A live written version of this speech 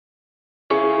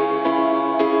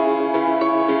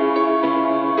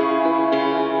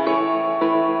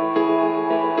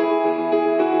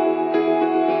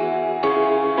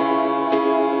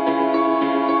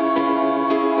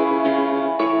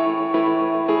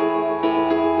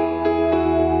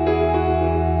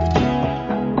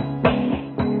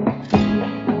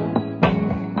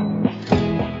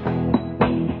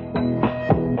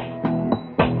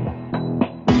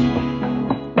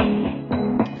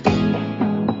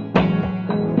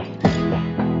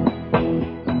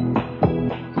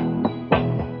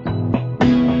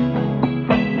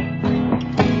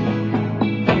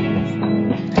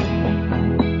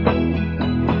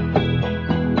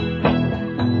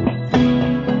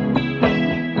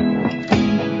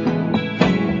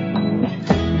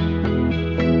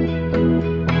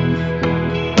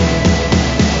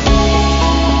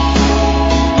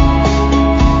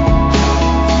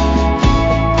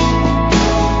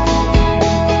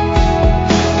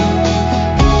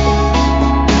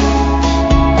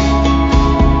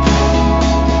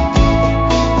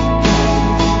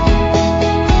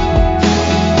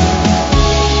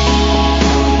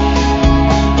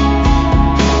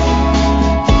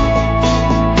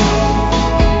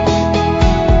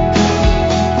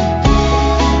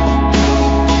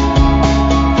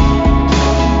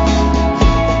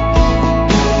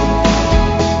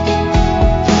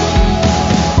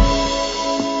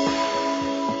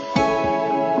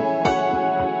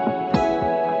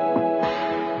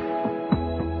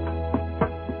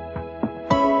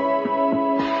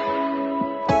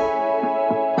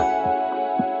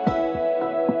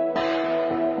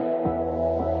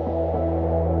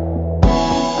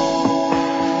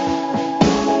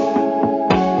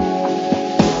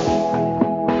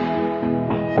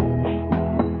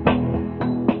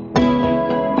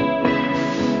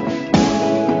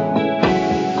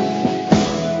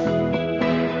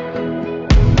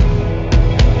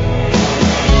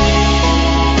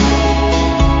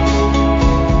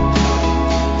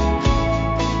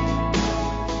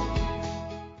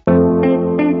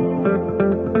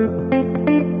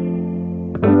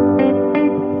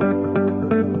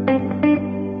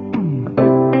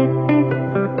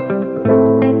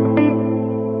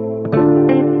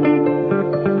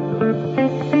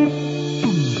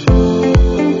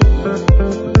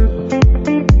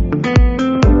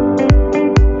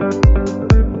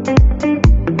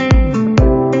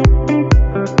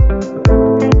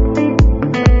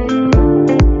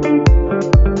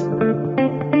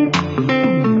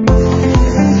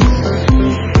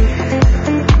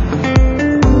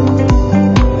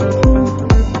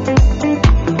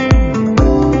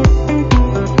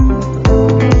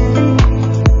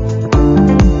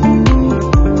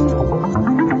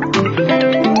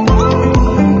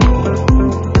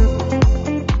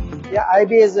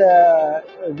is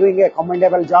doing a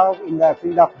commendable job in the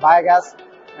field of biogas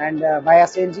and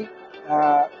Bio-Energy.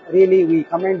 Really, we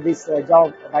commend this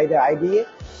job by the IBA.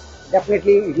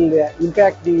 Definitely, it will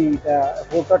impact the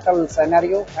whole total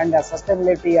scenario, and the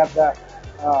sustainability of the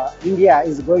India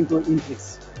is going to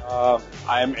increase.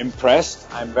 I'm impressed.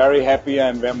 I'm very happy.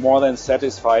 I'm more than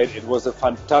satisfied. It was a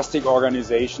fantastic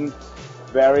organization,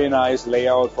 very nice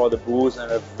layout for the booth,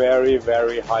 and a very,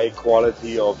 very high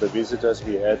quality of the visitors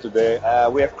we had today.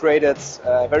 We have created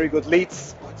very good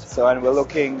leads, and we're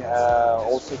looking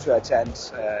also to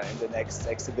attend in the next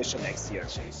exhibition next year.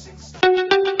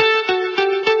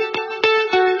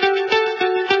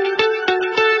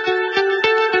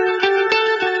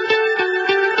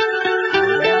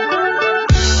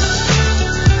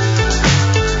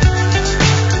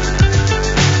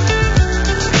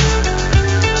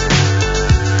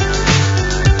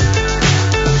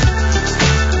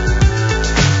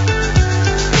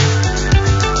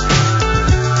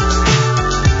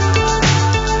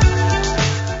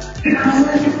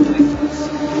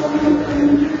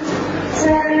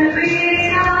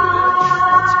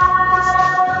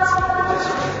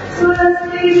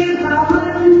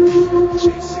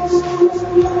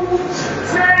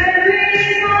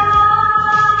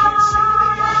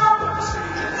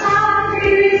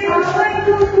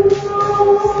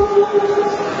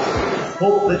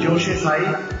 Hope the Josh is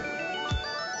high.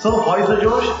 So, how is the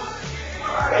Josh?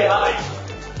 Very high.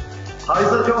 How is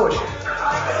the Josh?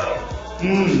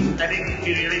 I think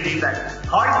you really need that.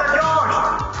 How is the Josh?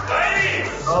 Great.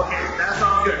 Okay, that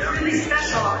sounds good. Really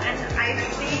special, and I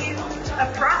see a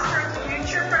prosperous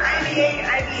future for IBA.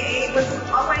 IBA was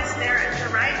always there at the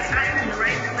right time in the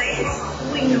right place,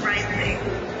 doing the right thing.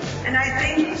 And I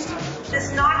think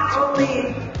this not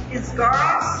only is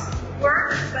Gaurav's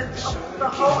work, but the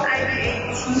whole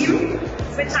IBA team,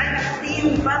 which I have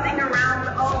seen buzzing around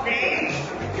all day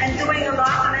and doing a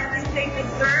lot, and I think they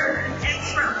deserve an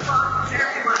extra applause from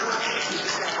everyone.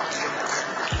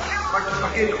 But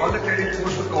again, all the credit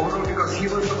goes to Gaurav because he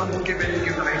was the one who gave the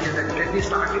idea that can we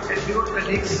start it? And we were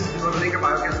colleagues, we were running a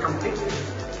biogas company,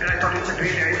 and I thought it's a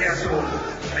great idea, so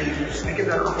I became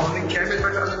the founding chairman,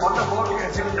 but all the work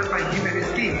has been done by him and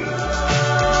his team.